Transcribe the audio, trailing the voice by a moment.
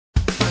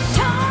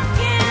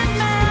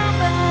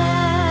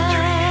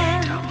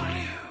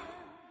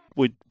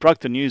we broke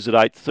the news at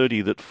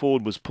 8:30 that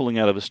Ford was pulling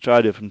out of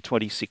Australia from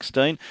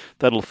 2016.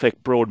 That'll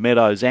affect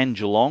Broadmeadows and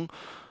Geelong,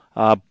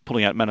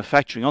 pulling out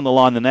manufacturing. On the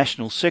line, the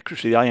National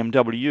Secretary, the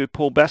AMWU,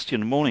 Paul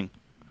Bastian. Morning.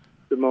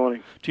 Good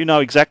morning. Do you know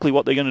exactly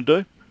what they're going to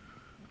do?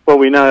 Well,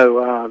 we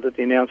know that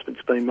the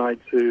announcement's been made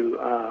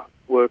to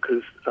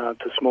workers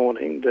this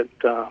morning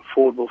that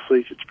Ford will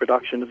cease its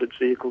production of its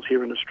vehicles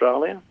here in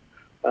Australia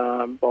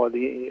by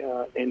the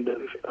end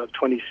of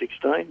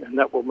 2016, and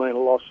that will mean a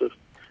loss of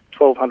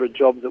 1,200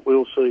 jobs that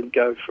we'll see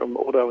go from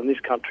auto in this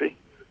country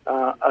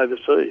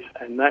overseas,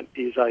 and that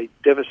is a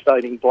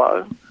devastating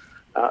blow.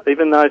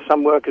 Even though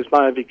some workers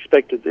may have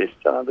expected this,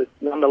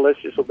 nonetheless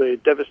this will be a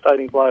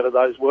devastating blow to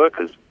those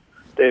workers,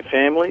 their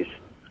families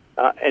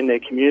and their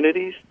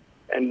communities,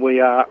 and we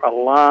are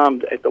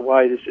alarmed at the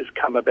way this has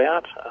come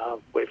about.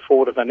 Where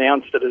Ford have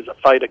announced it as a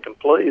fait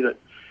accompli, that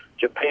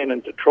Japan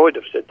and Detroit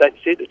have said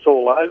that's it, it's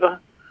all over,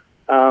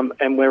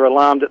 and we're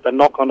alarmed at the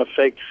knock-on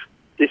effects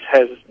this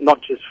has,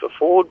 not just for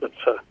Ford but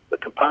for the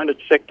component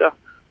sector,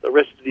 the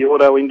rest of the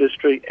auto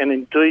industry, and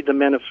indeed the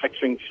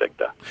manufacturing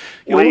sector.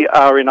 We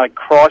are in a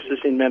crisis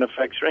in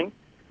manufacturing,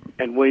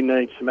 and we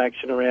need some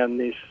action around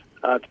this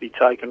to be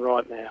taken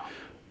right now.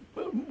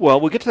 Well,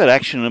 we'll get to that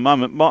action in a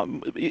moment.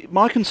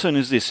 My concern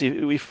is this: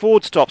 if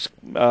Ford stops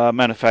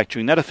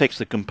manufacturing, that affects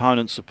the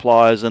component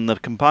suppliers, and the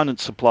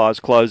component suppliers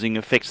closing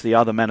affects the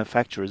other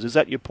manufacturers. Is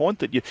that your point?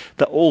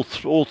 That all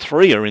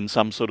three are in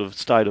some sort of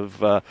state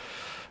of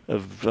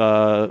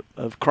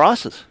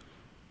crisis?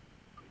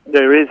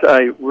 There is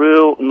a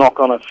real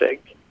knock-on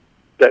effect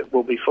that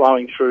will be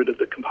flowing through to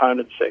the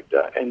component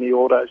sector and the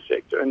auto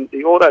sector. And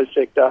the auto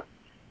sector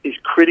is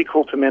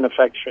critical to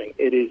manufacturing.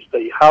 It is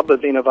the hub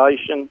of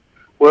innovation,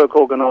 work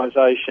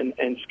organisation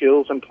and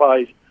skills, and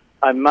plays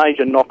a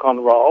major knock-on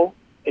role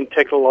in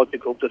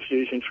technological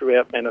diffusion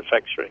throughout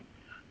manufacturing.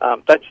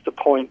 That's the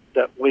point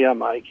that we are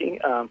making.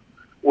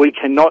 We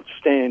cannot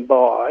stand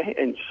by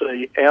and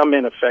see our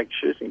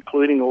manufacturers,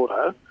 including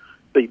auto,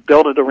 be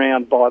belted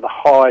around by the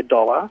high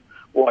dollar,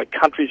 why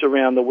countries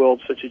around the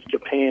world such as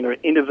Japan are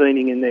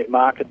intervening in their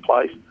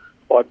marketplace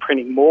by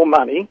printing more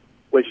money.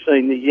 We've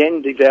seen the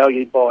yen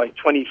devalued by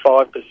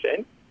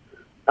 25%,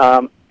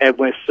 and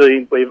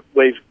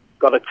we've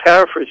got a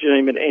tariff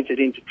regime and entered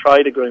into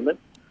trade agreement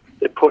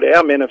that put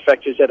our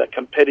manufacturers at a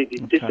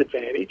competitive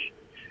disadvantage.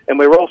 And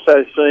we're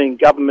also seeing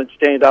government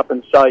stand up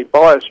and say,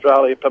 buy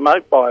Australia,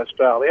 promote Buy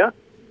Australia,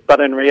 but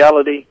in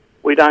reality,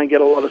 we don't get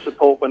a lot of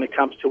support when it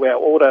comes to our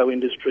auto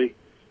industry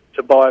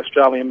to buy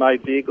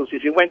Australian-made vehicles.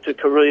 If you went to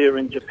Korea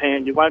and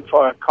Japan, you won't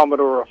find a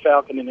Commodore or a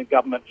Falcon in a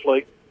government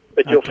fleet,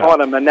 but you'll find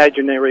a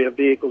menagerie of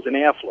vehicles in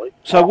our fleet.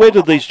 So where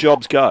do these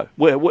jobs go?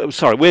 Where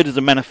does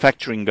the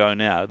manufacturing go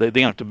now? They're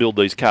going to have to build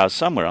these cars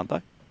somewhere, aren't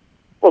they?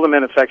 Well, the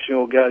manufacturing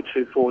will go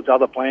to Ford's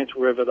other plants,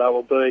 wherever they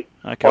will be,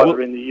 either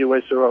in the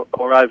US or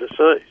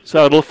overseas.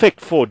 So it'll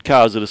affect Ford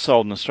cars that are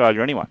sold in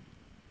Australia anyway?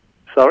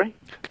 Sorry?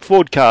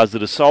 Ford cars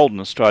that are sold in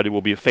Australia will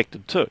be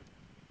affected too?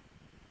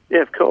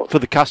 Yeah, of course. For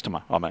the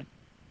customer, I mean?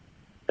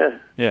 Yeah.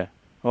 Yeah.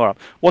 All right.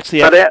 What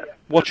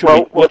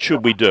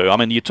should we do? I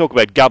mean, you talk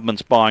about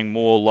governments buying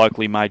more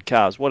locally made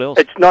cars. What else?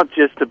 It's not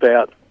just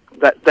about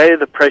that. They're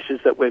the pressures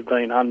that we've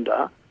been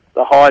under,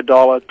 the high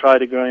dollar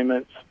trade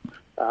agreements,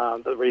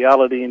 the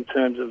reality in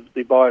terms of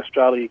the Buy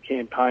Australia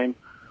campaign.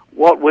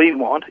 What we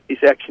want is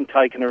action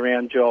taken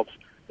around jobs.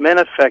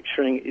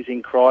 Manufacturing is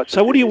in crisis.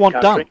 So what do you want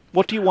done?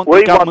 What do you want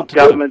the government to do?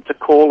 We want government to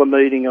call a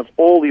meeting of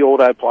all the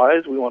auto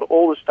players. We want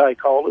all the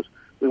stakeholders.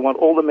 We want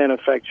all the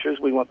manufacturers.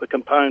 We want the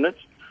components.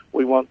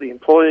 We want the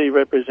employee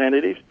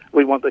representatives.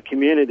 We want the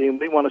community, and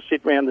we want to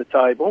sit round the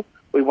table.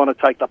 We want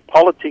to take the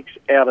politics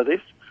out of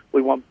this.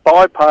 We want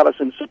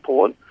bipartisan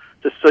support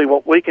to see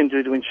what we can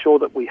do to ensure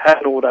that we have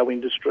an auto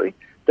industry,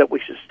 that we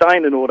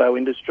sustain an auto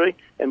industry,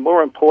 and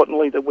more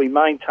importantly, that we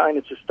maintain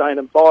and sustain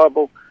a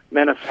viable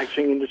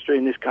manufacturing industry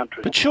in this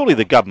country. But surely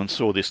the government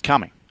saw this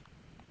coming.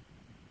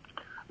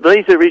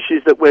 These are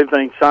issues that we've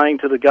been saying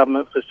to the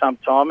government for some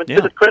time, and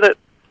to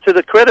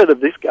the credit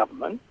of this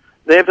government,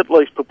 they've at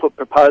least put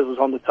proposals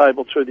on the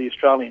table through the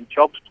Australian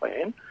Jobs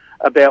Plan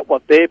about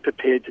what they're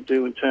prepared to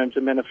do in terms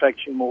of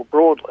manufacturing more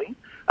broadly,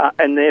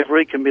 and they've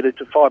recommitted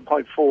to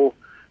 $5.4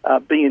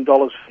 billion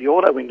for the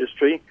auto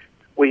industry.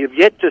 We have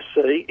yet to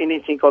see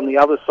anything on the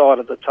other side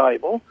of the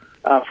table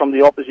from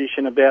the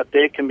opposition about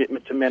their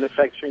commitment to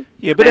manufacturing,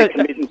 their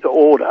commitment to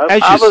auto,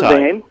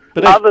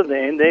 other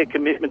than their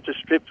commitment to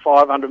strip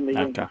 $500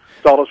 million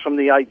from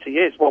the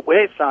ATS. What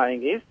we're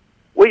saying is,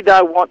 we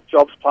don't want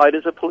jobs played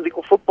as a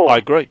political football. I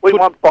agree. We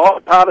want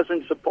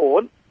bipartisan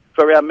support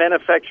for our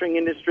manufacturing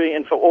industry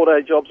and for auto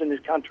jobs in this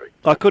country.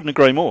 I couldn't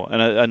agree more,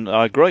 and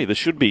I agree.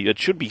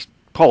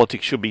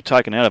 Politics should be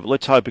taken out of it.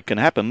 Let's hope it can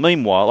happen.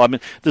 Meanwhile, I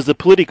mean, there's the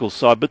political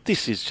side, but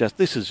this is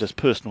just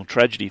personal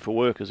tragedy for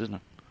workers, isn't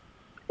it?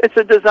 It's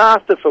a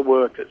disaster for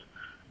workers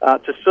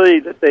to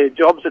see that their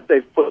jobs that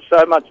they've put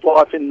so much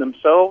life in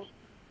themselves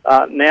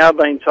now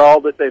being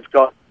told that they've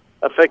got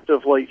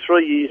effectively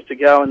 3 years to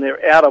go and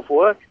they're out of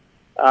work.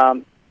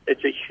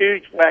 It's a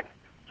huge whack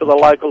to the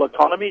local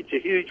economy. It's a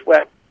huge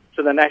whack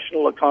to the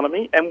national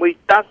economy, and we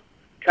just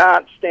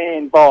can't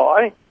stand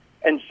by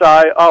and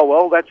say, oh,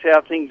 well, that's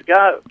how things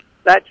go.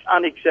 That's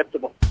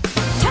unacceptable.